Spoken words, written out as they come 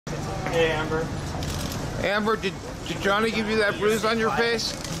Hey, Amber. Amber, did Johnny give you that bruise on your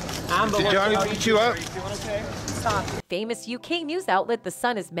face? Amber, Did Johnny beat you up? Are you feeling okay? Stop. Famous UK news outlet The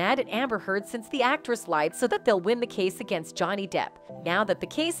Sun is mad at Amber Heard since the actress lied so that they'll win the case against Johnny Depp. Now that the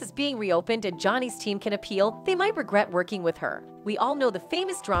case is being reopened and Johnny's team can appeal, they might regret working with her. We all know the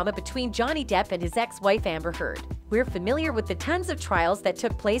famous drama between Johnny Depp and his ex-wife Amber Heard. We're familiar with the tons of trials that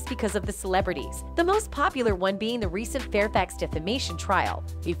took place because of the celebrities, the most popular one being the recent Fairfax defamation trial.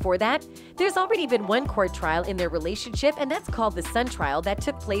 Before that, there's already been one court trial in their relationship, and that's called the Sun trial that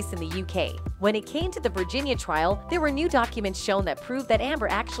took place in the UK. When it came to the Virginia trial, there were new documents shown that proved that Amber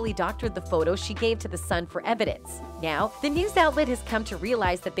actually doctored the photos she gave to the Sun for evidence. Now, the news outlet has come to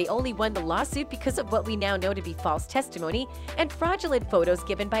realize that they only won the lawsuit because of what we now know to be false testimony and fraudulent photos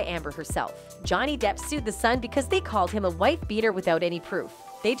given by Amber herself. Johnny Depp sued the Sun because they called him a wife-beater without any proof.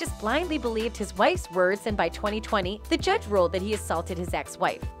 They just blindly believed his wife's words, and by 2020, the judge ruled that he assaulted his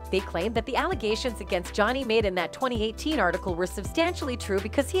ex-wife. They claimed that the allegations against Johnny made in that 2018 article were substantially true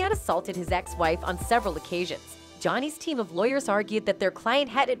because he had assaulted his ex-wife on several occasions. Johnny's team of lawyers argued that their client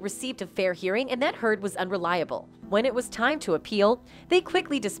hadn't received a fair hearing and that Heard was unreliable. When it was time to appeal, they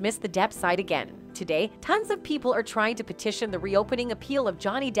quickly dismissed the Depp side again. Today, tons of people are trying to petition the reopening appeal of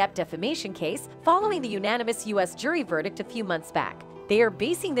Johnny Depp defamation case following the unanimous U.S. jury verdict a few months back. They are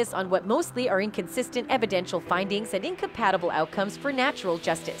basing this on what mostly are inconsistent evidential findings and incompatible outcomes for natural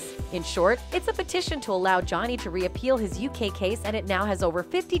justice. In short, it's a petition to allow Johnny to reappeal his UK case, and it now has over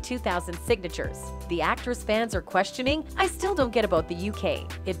 52,000 signatures. The actor's fans are questioning, "I still don't get about the UK.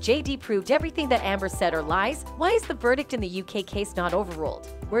 If JD proved everything that Amber said are lies, why is the verdict in the UK case not overruled?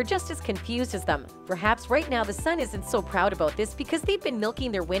 We're just as confused as them." Perhaps right now the Sun isn't so proud about this because they've been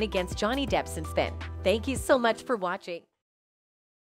milking their win against Johnny Depp since then. Thank you so much for watching.